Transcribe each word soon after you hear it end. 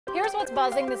what's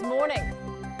buzzing this morning.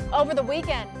 Over the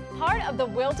weekend, part of the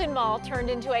Wilton Mall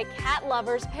turned into a cat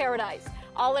lover's paradise,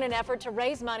 all in an effort to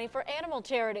raise money for animal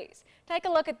charities. Take a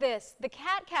look at this. The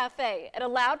Cat Cafe. It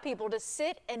allowed people to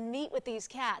sit and meet with these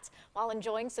cats while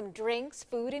enjoying some drinks,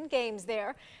 food, and games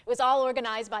there. It was all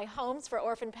organized by Homes for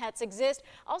Orphan Pets Exist,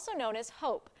 also known as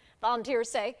HOPE. Volunteers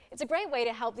say it's a great way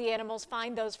to help the animals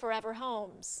find those forever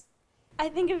homes. I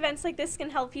think events like this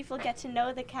can help people get to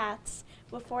know the cats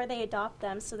before they adopt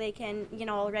them, so they can,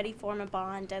 already form a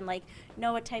bond and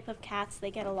know what type of cats they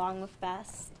get along with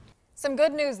best. Some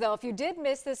good news though, if you did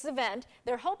miss this event,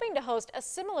 they're hoping to host a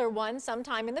similar one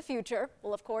sometime in the future.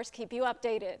 We'll of course keep you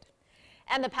updated.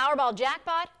 And the Powerball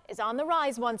jackpot is on the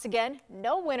rise once again.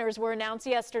 No winners were announced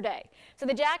yesterday. So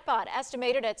the jackpot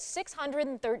estimated at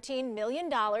 $613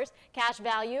 million, cash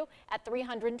value at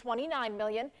 $329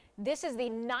 million. This is the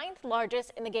 9th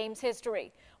largest in the game's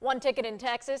history. One ticket in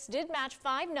Texas did match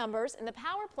 5 numbers in the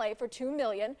power play for $2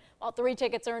 million, while 3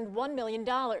 tickets earned $1 million.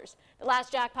 The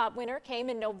last jackpot winner came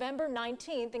in November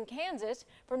 19th in Kansas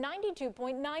for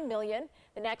 $92.9 million.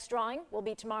 The next drawing will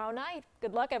be tomorrow night.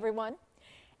 Good luck, everyone.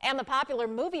 And the popular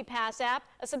Movie Pass app,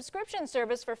 a subscription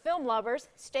service for film lovers,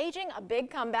 staging a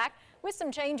big comeback with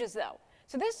some changes though.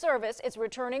 So this service is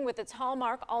returning with its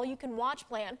hallmark all-you-can-watch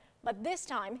plan, but this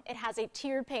time it has a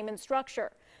tiered payment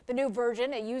structure. The new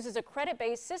version, it uses a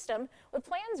credit-based system with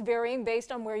plans varying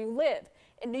based on where you live.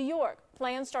 In New York,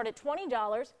 plans start at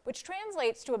 $20, which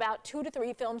translates to about 2 to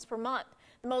 3 films per month.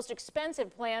 The most expensive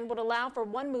plan would allow for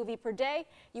 1 movie per day.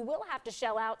 You will have to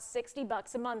shell out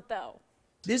 $60 a month though.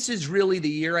 This is really the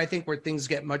year, I think, where things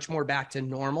get much more back to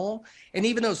normal. And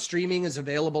even though streaming is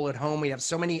available at home, we have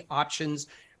so many options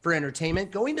for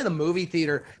entertainment. Going to the movie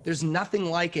theater, there's nothing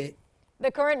like it. The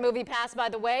current Movie Pass, by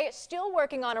the way, is still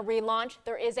working on a relaunch.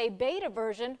 There is a beta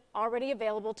version already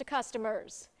available to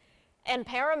customers. And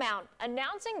Paramount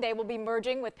announcing they will be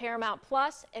merging with Paramount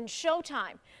Plus and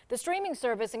Showtime. The streaming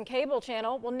service and cable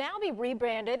channel will now be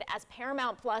rebranded as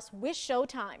Paramount Plus with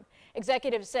Showtime.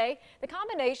 Executives say the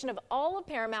combination of all of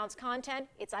Paramount's content,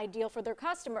 it's ideal for their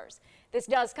customers. This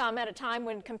does come at a time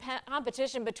when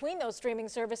competition between those streaming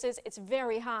services is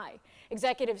very high.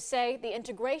 Executives say the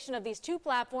integration of these two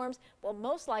platforms will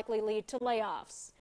most likely lead to layoffs.